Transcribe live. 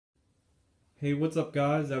Hey, what's up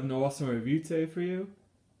guys? I have an awesome review today for you.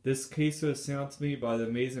 This case was sent out to me by the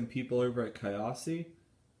amazing people over at Kyasi.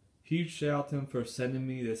 Huge shout out to them for sending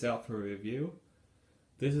me this out for a review.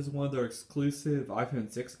 This is one of their exclusive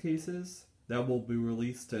iPhone 6 cases that will be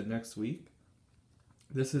released next week.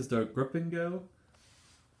 This is their Grip and Go.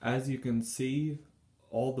 As you can see,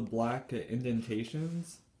 all the black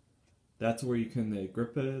indentations, that's where you can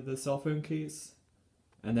grip the cell phone case.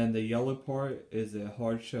 And then the yellow part is a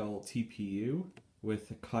hard shell TPU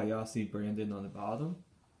with Kyasi branded on the bottom.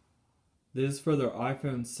 This is for their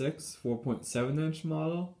iPhone 6 4.7 inch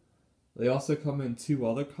model. They also come in two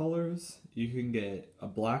other colors. You can get a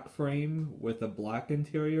black frame with a black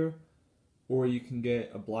interior, or you can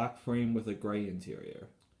get a black frame with a gray interior.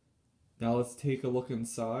 Now let's take a look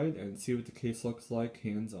inside and see what the case looks like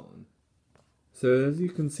hands-on. So as you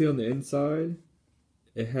can see on the inside,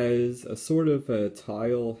 it has a sort of a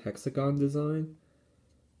tile hexagon design,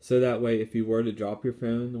 so that way if you were to drop your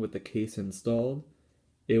phone with the case installed,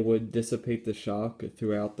 it would dissipate the shock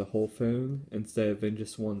throughout the whole phone instead of in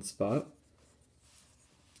just one spot.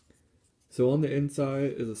 So on the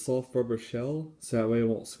inside is a soft rubber shell, so that way it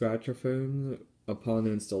won't scratch your phone upon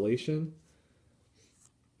installation.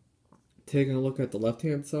 Taking a look at the left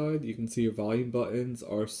hand side, you can see your volume buttons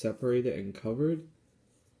are separated and covered.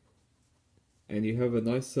 And you have a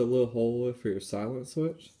nice little hole for your silent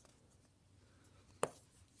switch.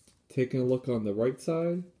 Taking a look on the right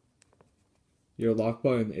side, your lock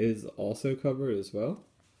button is also covered as well.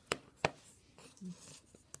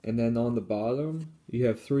 And then on the bottom, you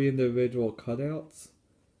have three individual cutouts.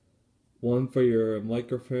 One for your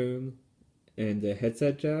microphone and a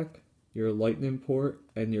headset jack, your lightning port,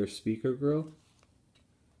 and your speaker grill.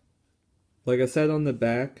 Like I said on the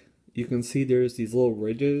back, you can see there's these little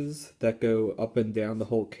ridges that go up and down the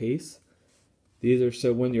whole case. These are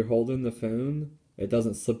so when you're holding the phone, it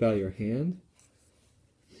doesn't slip out of your hand.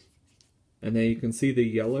 And then you can see the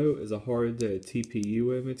yellow is a hard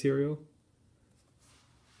TPU material.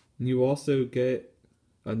 And you also get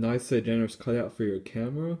a nice generous cutout for your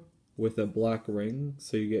camera with a black ring,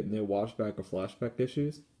 so you get no washback or flashback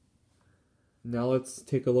issues. Now let's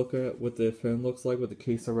take a look at what the phone looks like with the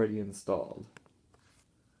case already installed.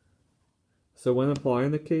 So when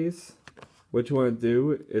applying the case, what you want to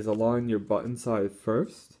do is align your button side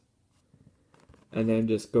first, and then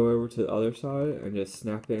just go over to the other side and just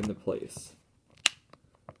snap it into place.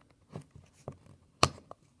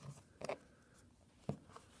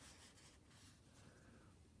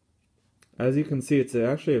 As you can see, it's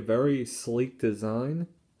actually a very sleek design,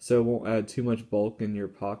 so it won't add too much bulk in your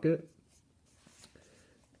pocket.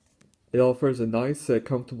 It offers a nice,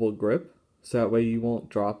 comfortable grip, so that way you won't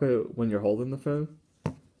drop it when you're holding the phone.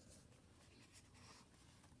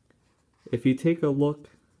 If you take a look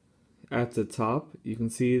at the top, you can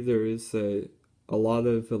see there is a lot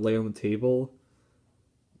of lay on the table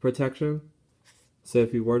protection. So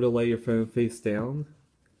if you were to lay your phone face down,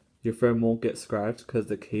 your phone won't get scratched because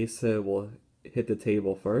the case will hit the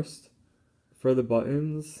table first. For the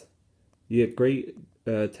buttons, you get great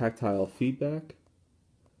tactile feedback,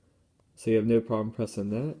 so you have no problem pressing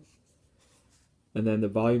that. And then the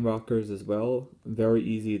volume rockers as well, very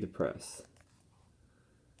easy to press.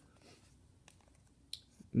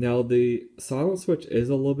 Now the silent switch is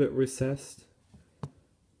a little bit recessed.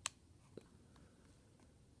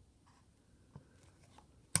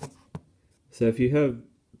 So if you have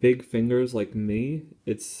big fingers like me,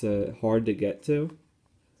 it's hard to get to.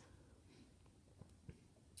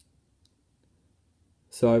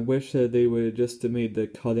 So I wish that they would just have made the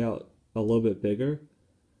cutout a little bit bigger.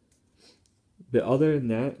 But other than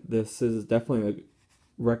that, this is definitely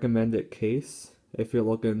a recommended case if you're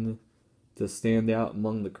looking to stand out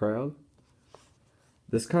among the crowd.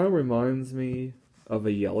 This kind of reminds me of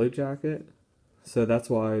a yellow jacket, so that's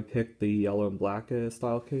why I picked the yellow and black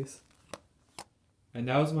style case. And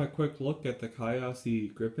that was my quick look at the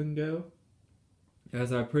Kyasi Grip and Go.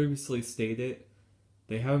 As I previously stated,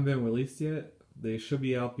 they haven't been released yet. They should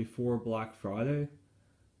be out before Black Friday,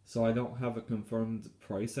 so I don't have a confirmed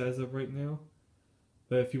price as of right now.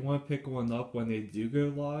 But if you want to pick one up when they do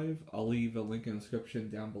go live, I'll leave a link in the description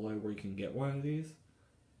down below where you can get one of these.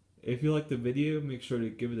 If you liked the video, make sure to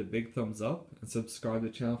give it a big thumbs up and subscribe to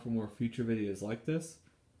the channel for more future videos like this.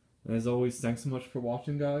 And as always, thanks so much for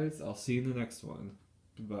watching guys. I'll see you in the next one.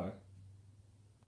 Goodbye.